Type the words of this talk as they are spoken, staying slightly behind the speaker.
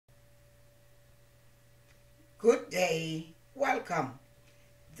Good day, welcome.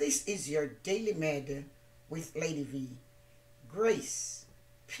 This is your Daily Med with Lady V. Grace,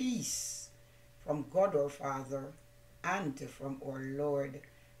 peace from God our Father and from our Lord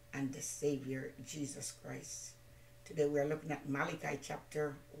and the Savior Jesus Christ. Today we are looking at Malachi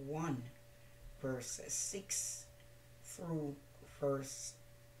chapter 1, verse 6 through verse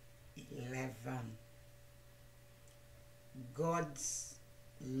 11. God's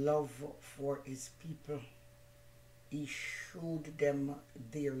love for his people. He showed them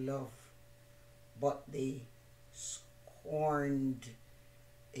their love, but they scorned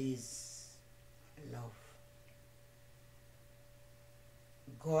his love.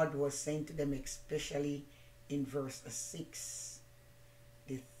 God was saying to them, especially in verse 6,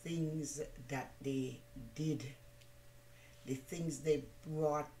 the things that they did, the things they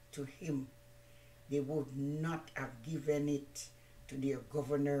brought to him, they would not have given it to their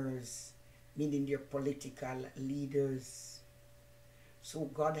governors, meaning their political leaders. So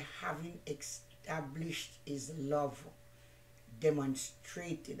God, having established his love,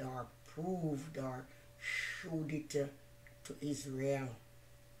 demonstrated or proved or showed it to Israel.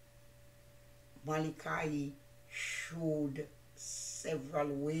 Malachi showed several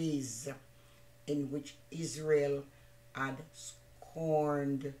ways in which Israel had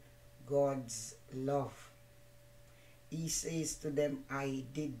scorned God's love. He says to them, I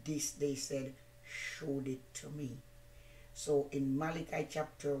did this. They said, showed it to me. So in Malachi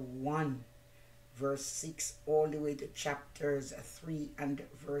chapter 1, verse 6, all the way to chapters 3 and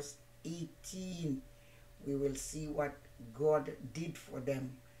verse 18, we will see what God did for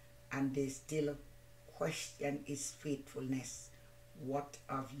them. And they still question his faithfulness. What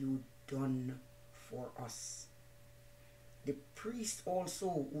have you done for us? The priest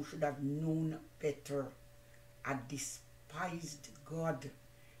also, who should have known better, had despised God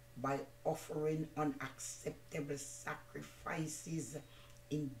by offering unacceptable sacrifices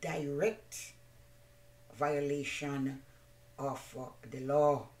in direct violation of the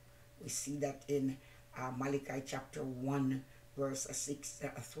law. We see that in Malachi chapter 1, verse 6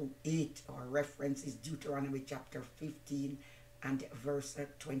 through 8. Our reference is Deuteronomy chapter 15 and verse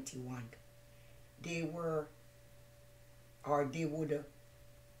 21. They would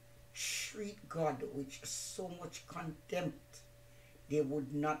treat God with so much contempt, they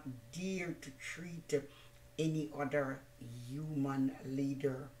would not dare to treat any other human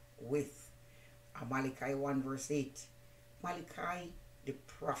leader with. Malachi 1 verse 8. Malachi the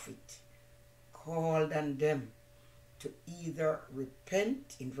prophet called on them to either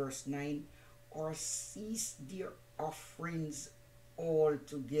repent in verse 9 or cease their offerings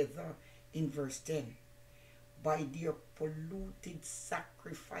altogether in verse 10. By their polluted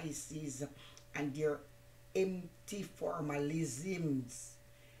sacrifices and their empty formalisms,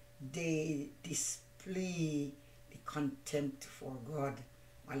 they display the contempt for God.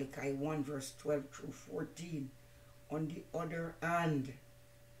 Malachi 1 verse 12 through 14. On the other hand,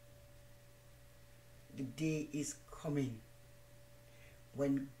 the day is coming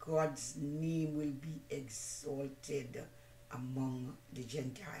when God's name will be exalted among the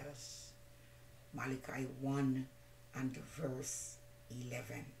Gentiles. Malachi 1 and verse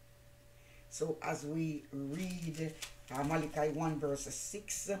 11. So as we read Malachi 1 verse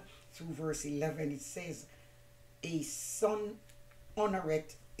 6 through verse 11, it says, a son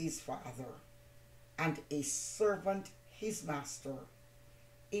honoreth his father, and a servant his master.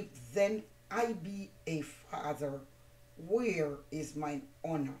 If then I be a father, where is mine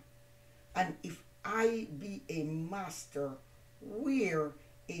honor? And if I be a master, where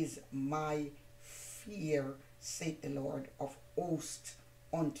is my fear, saith the Lord of hosts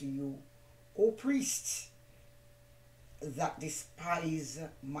unto you, O priests that despise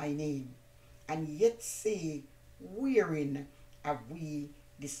my name, and yet say, wherein have we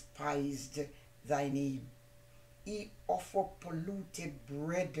despised thy name? He offer polluted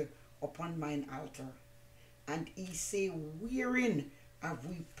bread upon mine altar, and he say, wherein have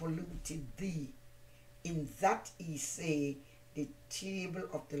we polluted thee? In that he say, the table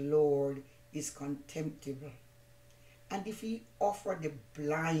of the Lord is contemptible. And if he offer the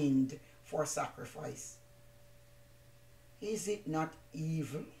blind for sacrifice, is it not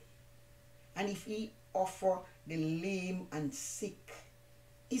evil? And if he offer the lame and sick,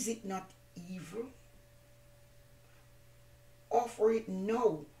 is it not evil? Offer it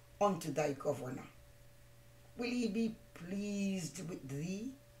now unto thy governor. Will he be pleased with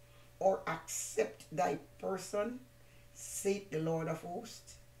thee, or accept thy person, saith the Lord of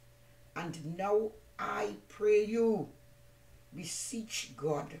hosts? And now I pray you, beseech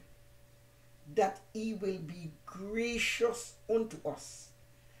God, that he will be gracious unto us,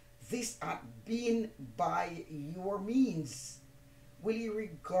 this hath been by your means. Will ye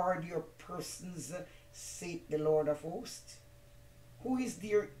regard your persons, saith the Lord of hosts? Who is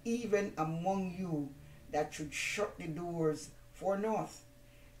there even among you that should shut the doors for naught?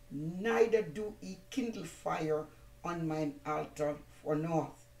 Neither do ye kindle fire on mine altar for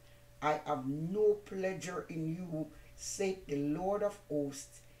naught. I have no pleasure in you, saith the Lord of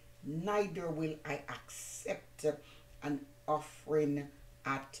hosts, neither will I accept an offering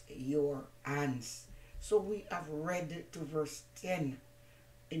at your hands. So we have read to verse 10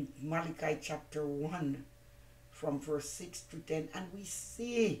 in Malachi chapter 1 from verse 6 to 10, and we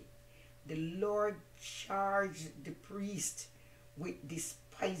see the Lord charged the priest with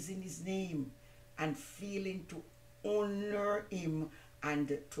despising his name and failing to honor him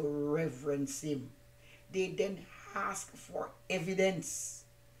and to reverence him. They then ask for evidence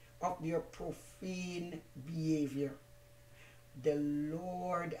of their profane behavior. The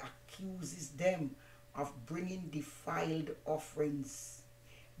Lord accuses them of bringing defiled offerings.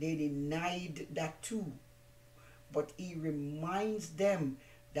 They denied that too, but he reminds them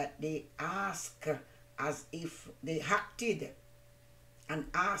that they ask as if they acted and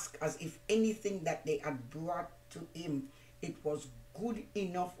ask as if anything that they had brought to him, it was good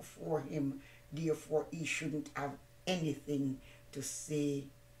enough for him, therefore he shouldn't have anything to say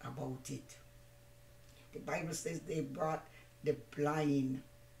about it. The Bible says they brought the blind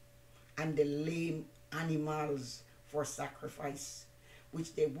and the lame animals for sacrifice,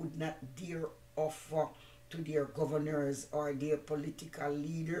 which they would not dare offer to their governors or their political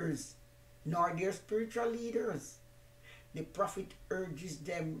leaders, nor their spiritual leaders. The prophet urges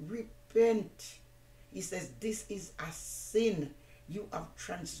them, repent. He says, this is a sin. You have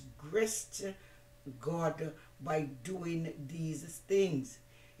transgressed God by doing these things.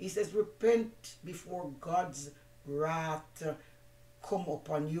 He says, repent before God's wrath come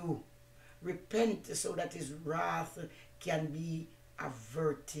upon you. Repent so that his wrath can be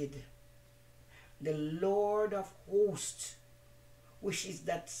averted. The Lord of hosts wishes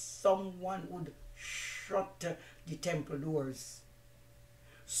that someone would shut the temple doors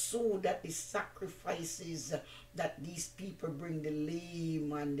so that the sacrifices that these people bring, the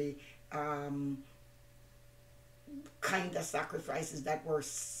lame and the kind of sacrifices that were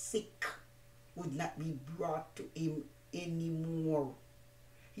sick, would not be brought to him anymore.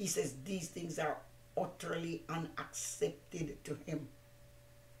 He says these things are utterly unaccepted to him.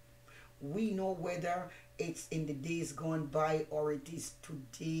 We know whether it's in the days gone by or it is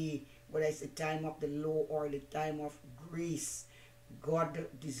today, whether it's the time of the law or the time of grace, God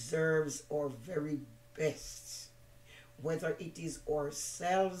deserves our very best. Whether it is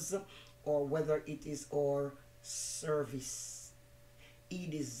ourselves or whether it is our service. He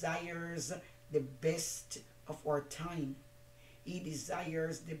desires the best of our time. He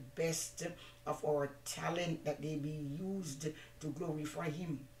desires the best of our talent, that they be used to glorify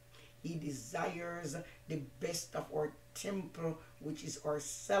him. He desires the best of our temple, which is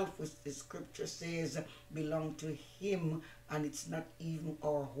ourself, which the scripture says belong to him, and it's not even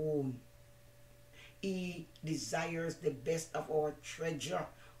our own. He desires the best of our treasure,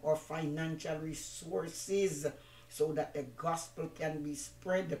 our financial resources, so that the gospel can be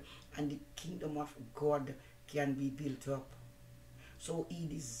spread and the kingdom of God can be built up. So he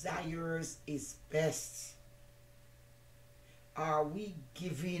desires his best. Are we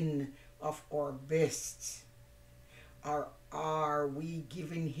giving of our best? Or are we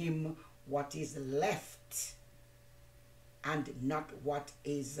giving him what is left and not what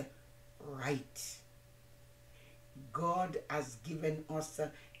is right? God has given us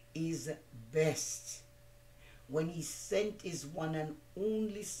his best when he sent his one and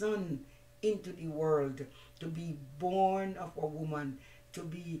only Son into the world to be born of a woman, to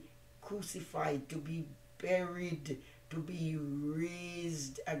be crucified, to be buried, to be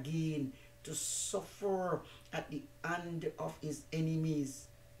raised again, to suffer at the hand of his enemies.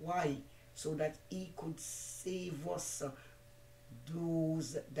 Why? So that he could save us,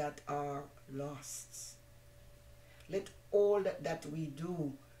 those that are lost. Let all that we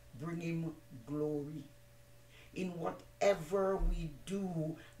do bring him glory. In whatever we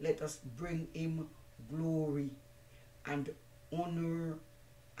do, let us bring him glory and honor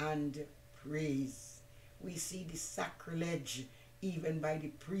and praise. We see the sacrilege even by the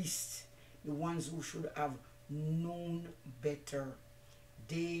priests, the ones who should have known better.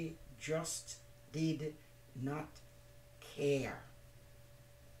 They just did not care.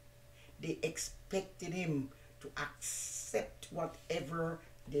 They expected him to accept whatever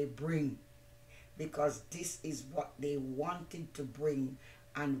they bring, because this is what they wanted to bring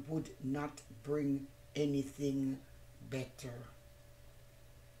and would not bring anything better.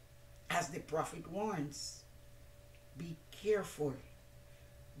 as the prophet warns, be careful.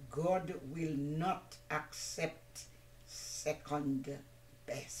 God will not accept second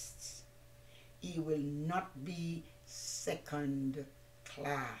best. He will not be second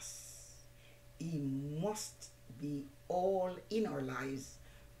class. He must be all in our lives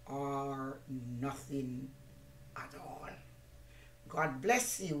or nothing at all. God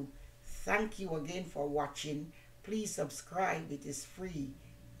bless you. Thank you again for watching. Please subscribe. It is free.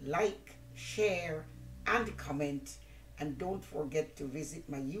 Like, share, and comment. And don't forget to visit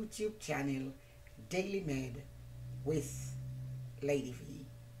my YouTube channel, Daily Med with Lady V.